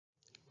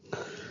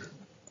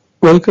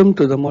Welcome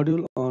to the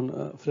module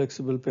on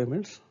flexible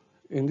payments.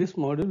 In this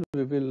module,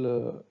 we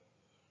will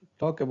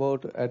talk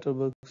about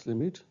Atterberg's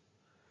limit.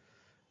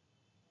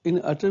 In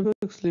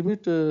Atterberg's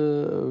limit,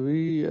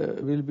 we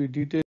will be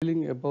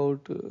detailing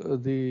about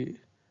the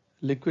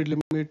liquid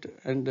limit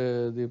and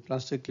the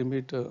plastic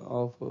limit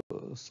of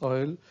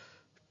soil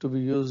to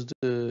be used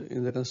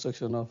in the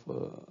construction of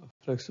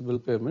flexible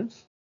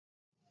payments.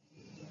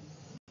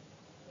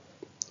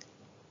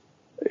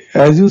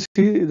 As you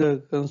see,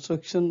 the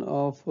construction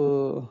of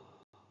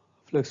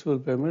flexible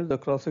pavement. The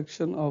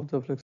cross-section of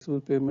the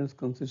flexible pavements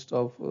consists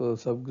of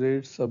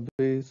subgrade,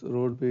 subbase,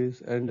 road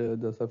base, and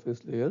the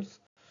surface layers.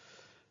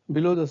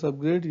 Below the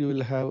subgrade, you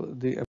will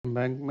have the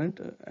embankment,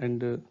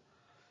 and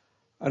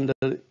under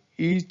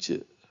each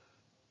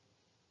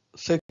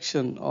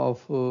section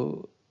of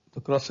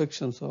the cross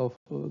sections of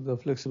the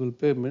flexible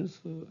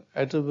pavements,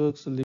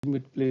 Atterberg's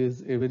limit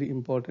plays a very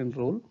important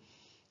role,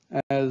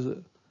 as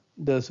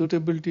the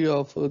suitability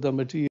of the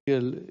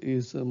material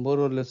is more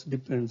or less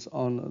depends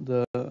on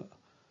the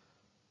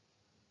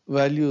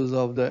values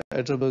of the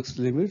Atterberg's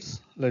limits,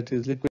 that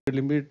is liquid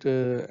limit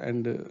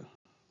and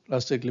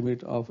plastic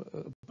limit of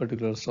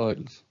particular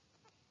soils.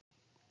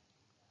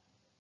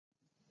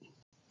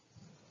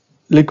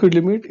 Liquid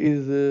limit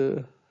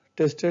is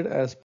tested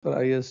as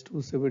per IS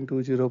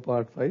 2720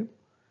 part 5.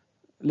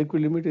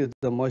 Liquid limit is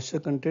the moisture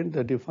content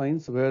that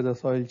defines where the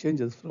soil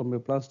changes from a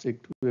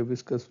plastic to a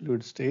viscous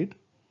fluid state.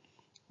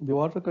 The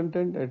water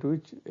content at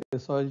which a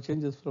soil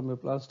changes from a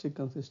plastic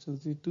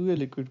consistency to a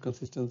liquid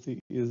consistency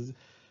is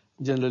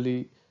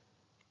generally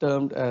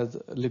termed as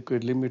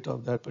liquid limit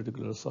of that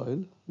particular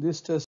soil. This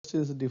test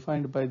is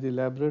defined by the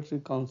laboratory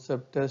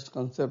test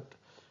concept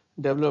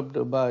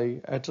developed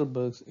by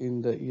Atterberg's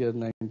in the year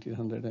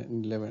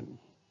 1911.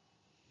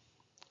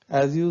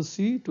 As you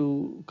see,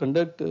 to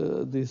conduct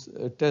this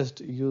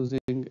test using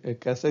a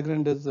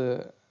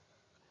Casagrande's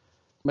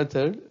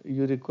method,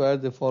 you require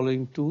the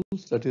following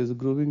tools, that is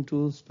grooving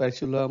tools,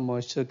 spatula,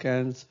 moisture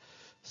cans,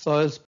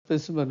 soil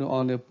specimen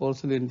on a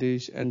porcelain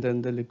dish, and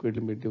then the liquid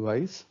limit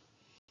device.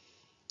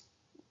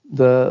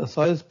 The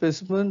soil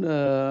specimen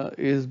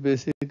is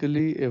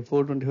basically a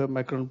 425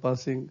 micron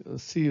passing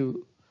sieve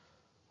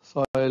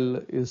soil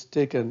is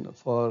taken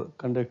for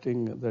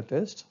conducting the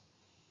test.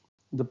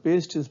 The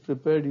paste is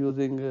prepared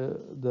using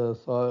the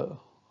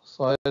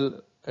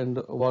soil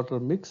and water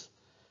mix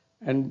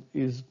and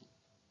is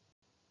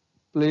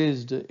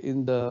placed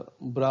in the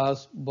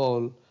brass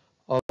ball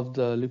of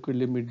the liquid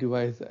limit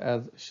device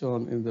as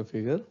shown in the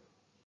figure.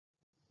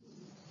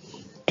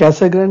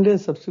 Casagrande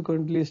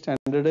subsequently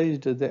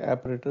standardized the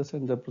apparatus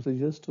and the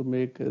procedures to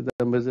make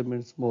the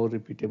measurements more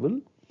repeatable.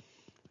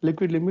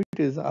 Liquid limit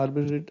is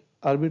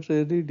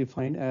arbitrarily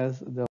defined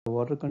as the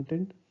water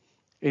content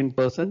in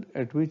percent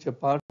at which a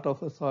part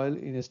of a soil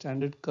in a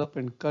standard cup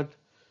and cut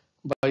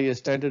by a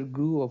standard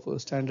groove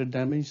of standard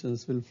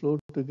dimensions will flow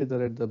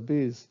together at the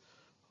base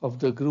of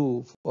the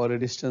groove for a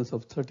distance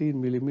of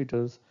 13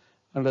 millimeters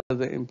under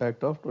the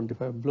impact of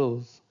 25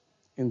 blows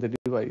in the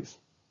device.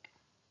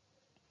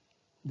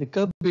 The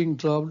cup being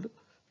dropped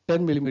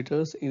 10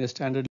 millimeters in a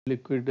standard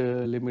liquid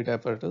limit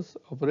apparatus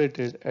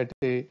operated at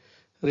a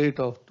rate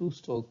of 2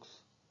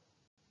 strokes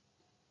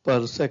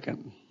per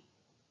second.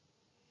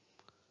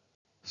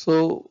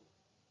 So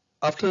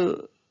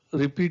after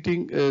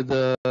repeating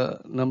the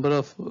number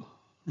of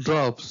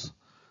drops,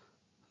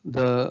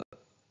 the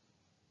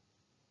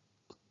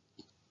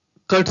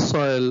cut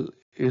soil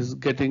is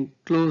getting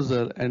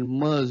closer and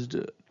merged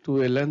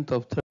to a length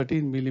of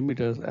 13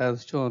 millimeters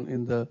as shown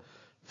in the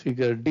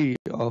figure D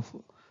of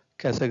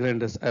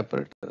Casagrande's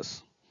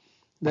apparatus.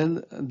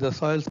 Then the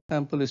soil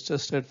sample is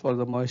tested for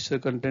the moisture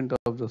content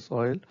of the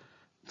soil.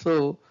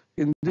 So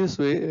in this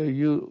way,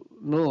 you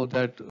know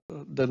that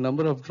the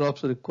number of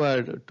drops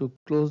required to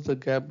close the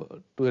gap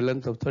to a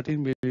length of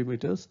 13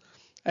 millimeters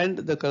and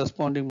the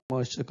corresponding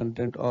moisture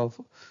content of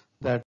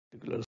that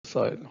particular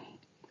soil.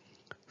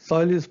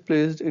 Soil is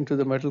placed into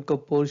the metal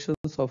cup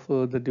portions of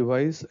the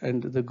device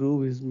and the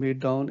groove is made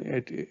down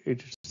at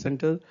its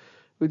center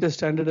with a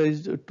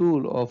standardized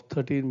tool of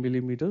 13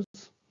 millimeters.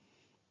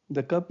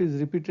 The cup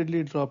is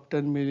repeatedly dropped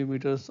 10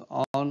 millimeters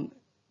on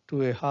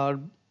to a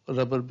hard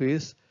rubber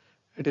base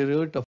at a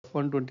rate of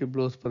 120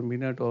 blows per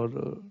minute or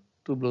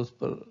 2 blows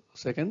per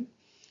second,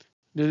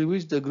 during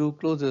which the groove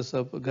closes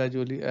up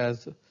gradually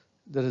as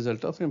the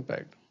result of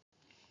impact.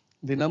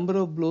 The number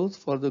of blows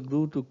for the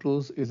groove to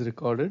close is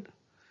recorded.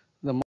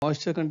 The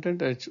moisture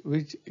content at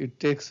which it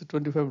takes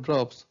 25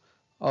 drops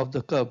of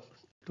the cup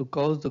to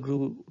cause the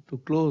groove to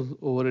close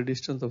over a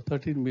distance of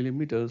 13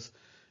 millimeters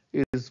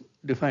is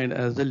defined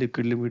as the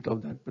liquid limit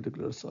of that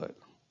particular soil.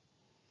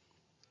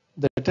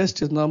 The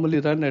test is normally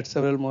run at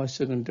several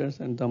moisture contents,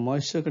 and the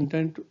moisture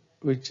content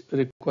which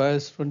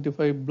requires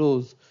 25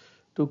 blows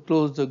to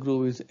close the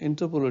groove is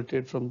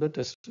interpolated from the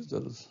test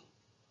results.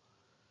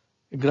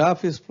 A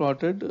graph is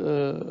plotted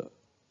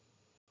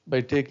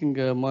by taking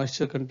a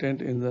moisture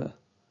content in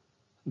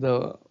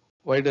the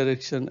y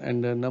direction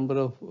and the number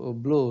of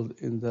blows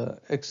in the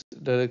x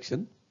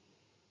direction,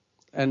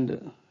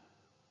 and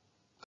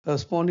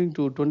corresponding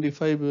to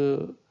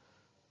 25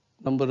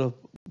 number of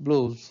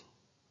blows,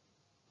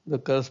 the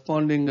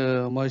corresponding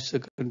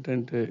moisture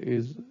content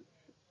is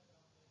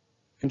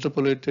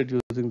interpolated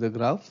using the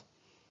graph.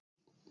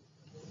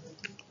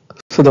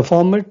 So the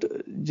format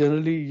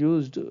generally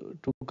used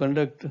to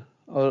conduct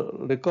or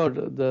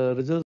record the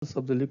results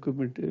of the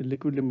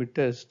liquid limit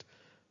test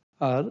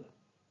are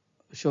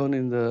shown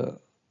in the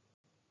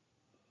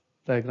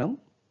diagram.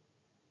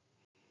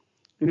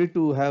 You need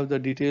to have the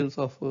details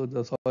of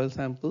the soil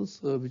samples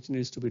which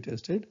needs to be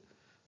tested.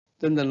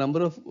 Then the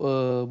number of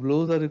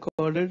blows are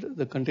recorded,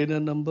 the container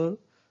number,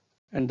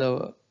 and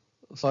the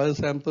soil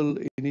sample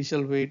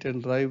initial weight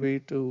and dry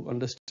weight to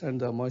understand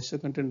the moisture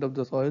content of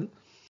the soil.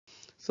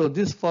 So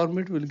this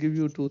format will give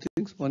you two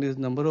things. One is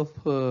number of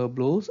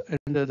blows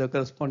and the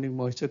corresponding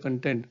moisture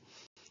content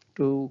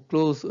to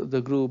close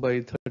the groove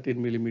by 13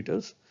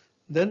 millimeters.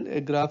 Then a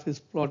graph is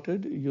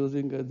plotted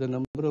using the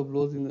number of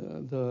blows in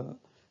the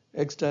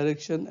X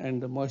direction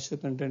and the moisture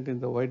content in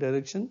the Y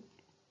direction.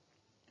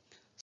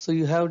 So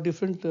you have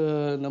different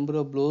number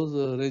of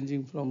blows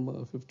ranging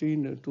from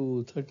 15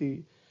 to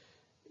 30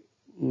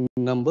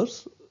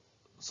 numbers,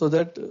 so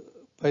that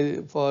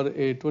for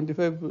a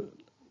 25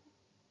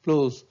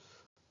 blows,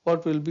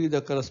 what will be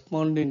the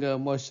corresponding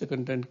moisture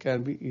content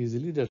can be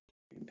easily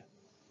determined.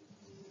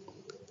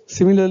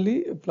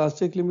 Similarly,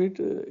 plastic limit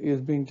is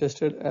being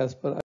tested as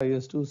per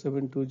IS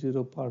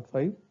 2720 part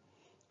 5.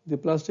 The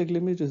plastic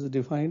limit is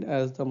defined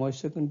as the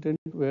moisture content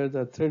where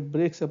the thread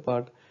breaks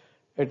apart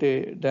at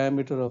a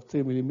diameter of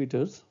 3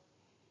 millimeters.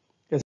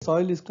 A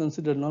soil is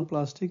considered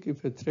non-plastic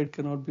if a thread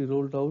cannot be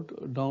rolled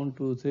out down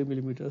to 3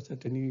 millimeters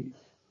at any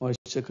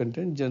moisture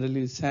content.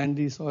 Generally,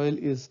 sandy soil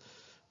is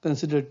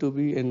considered to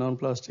be a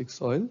non-plastic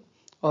soil,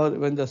 or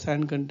when the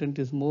sand content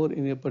is more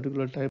in a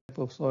particular type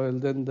of soil,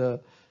 then the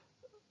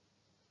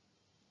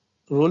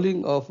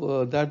rolling of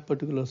that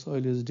particular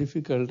soil is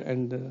difficult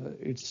and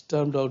it's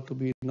turned out to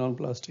be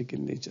non-plastic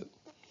in nature.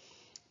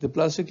 The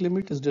plastic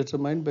limit is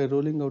determined by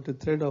rolling out a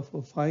thread of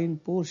a fine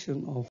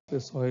portion of a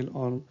soil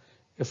on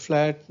a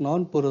flat,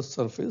 non-porous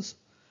surface.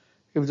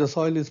 If the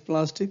soil is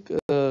plastic,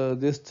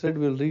 this thread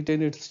will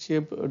retain its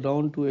shape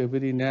down to a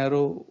very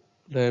narrow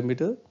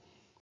diameter.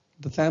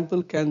 The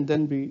sample can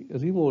then be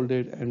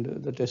remolded and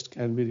the test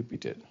can be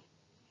repeated.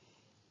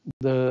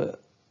 The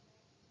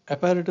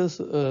apparatus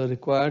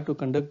required to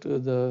conduct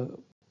the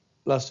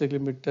plastic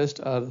limit test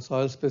are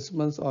soil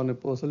specimens on a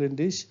porcelain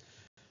dish,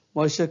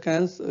 moisture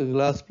cans, a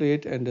glass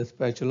plate, and a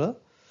spatula.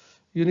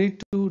 You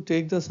need to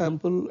take the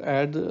sample,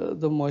 add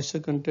the moisture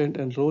content,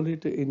 and roll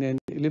it in an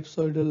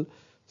ellipsoidal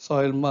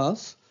soil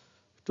mass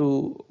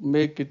to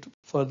make it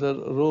further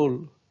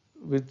roll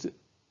with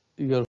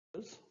your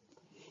fingers.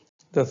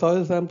 The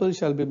soil sample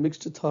shall be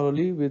mixed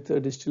thoroughly with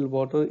distilled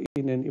water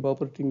in an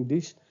evaporating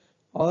dish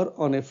or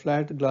on a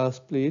flat glass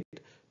plate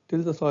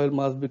till the soil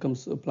mass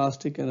becomes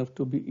plastic enough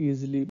to be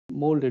easily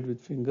molded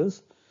with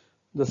fingers.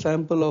 The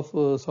sample of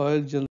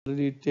soil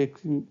generally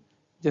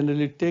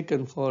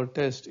taken for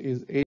test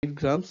is 8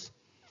 grams.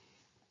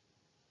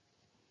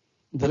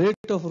 The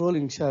rate of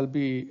rolling shall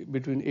be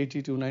between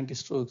 80 to 90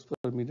 strokes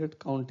per minute,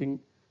 counting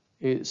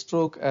a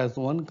stroke as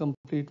one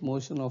complete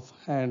motion of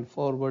hand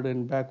forward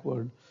and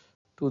backward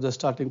to the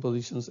starting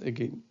positions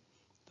again.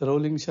 The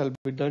rolling shall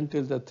be done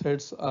till the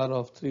threads are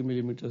of 3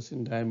 millimeters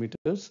in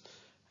diameters,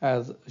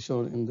 as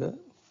shown in the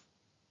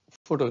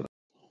photograph.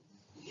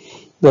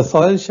 The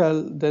soil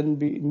shall then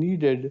be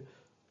kneaded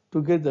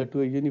together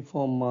to a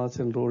uniform mass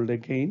and rolled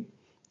again.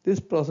 This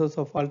process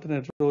of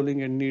alternate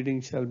rolling and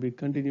kneading shall be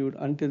continued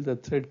until the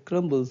thread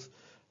crumbles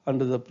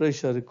under the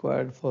pressure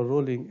required for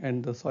rolling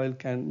and the soil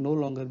can no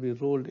longer be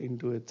rolled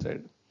into a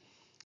thread.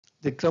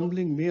 The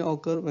crumbling may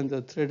occur when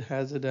the thread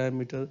has a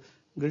diameter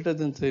greater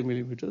than 3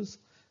 millimeters.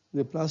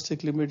 The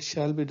plastic limit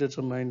shall be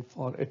determined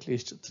for at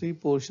least 3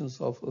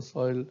 portions of a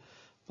soil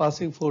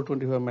passing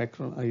 425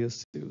 micron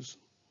ISUs.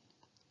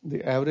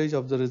 The average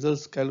of the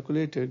results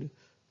calculated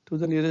to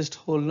the nearest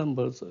whole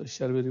numbers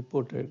shall be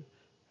reported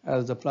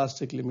as the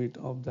plastic limit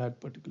of that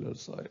particular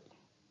soil.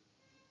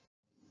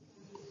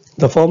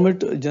 The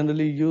format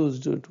generally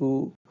used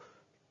to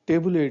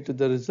tabulate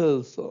the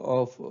results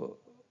of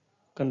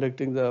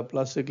conducting the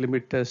plastic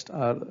limit test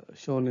are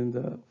shown in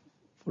the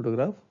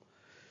photograph.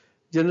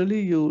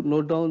 Generally, you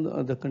note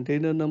down the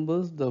container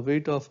numbers, the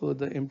weight of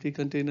the empty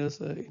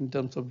containers in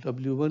terms of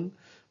W1,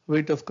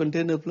 weight of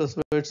container plus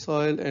wet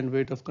soil and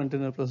weight of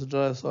container plus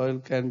dry soil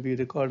can be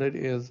recorded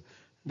as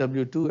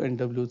W2 and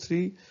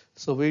W3.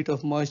 So weight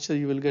of moisture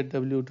you will get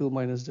W2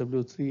 minus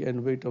W3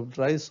 and weight of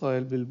dry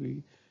soil will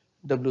be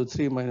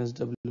W3 minus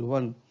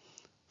W1.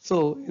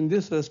 So in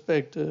this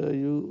respect,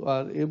 you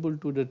are able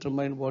to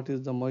determine what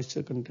is the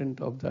moisture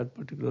content of that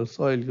particular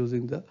soil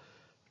using the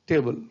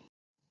table.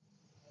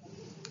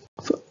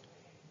 So,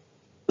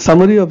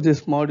 summary of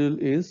this module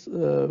is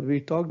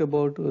we talked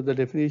about the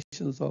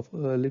definitions of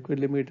liquid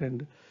limit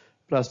and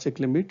plastic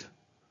limit,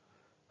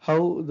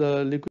 how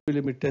the liquid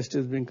limit test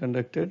is being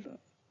conducted,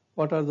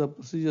 what are the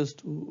procedures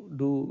to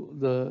do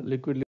the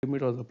liquid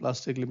limit or the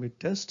plastic limit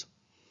test,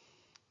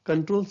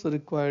 controls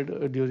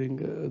required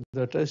during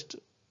the test,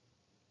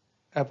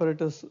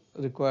 apparatus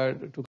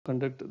required to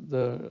conduct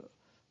the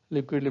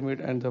liquid limit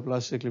and the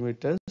plastic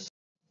limit test.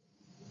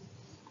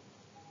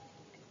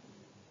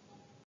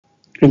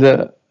 In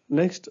the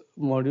next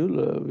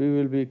module, we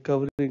will be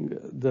covering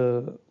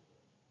the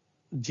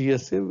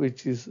GSA,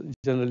 which is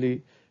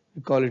generally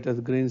we call it as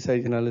grain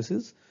size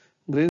analysis.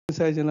 Grain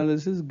size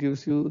analysis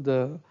gives you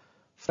the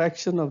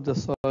fraction of the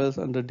soils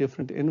under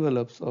different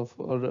envelopes of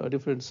or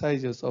different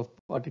sizes of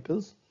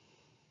particles.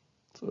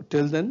 So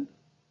till then,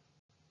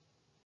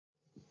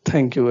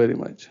 thank you very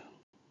much.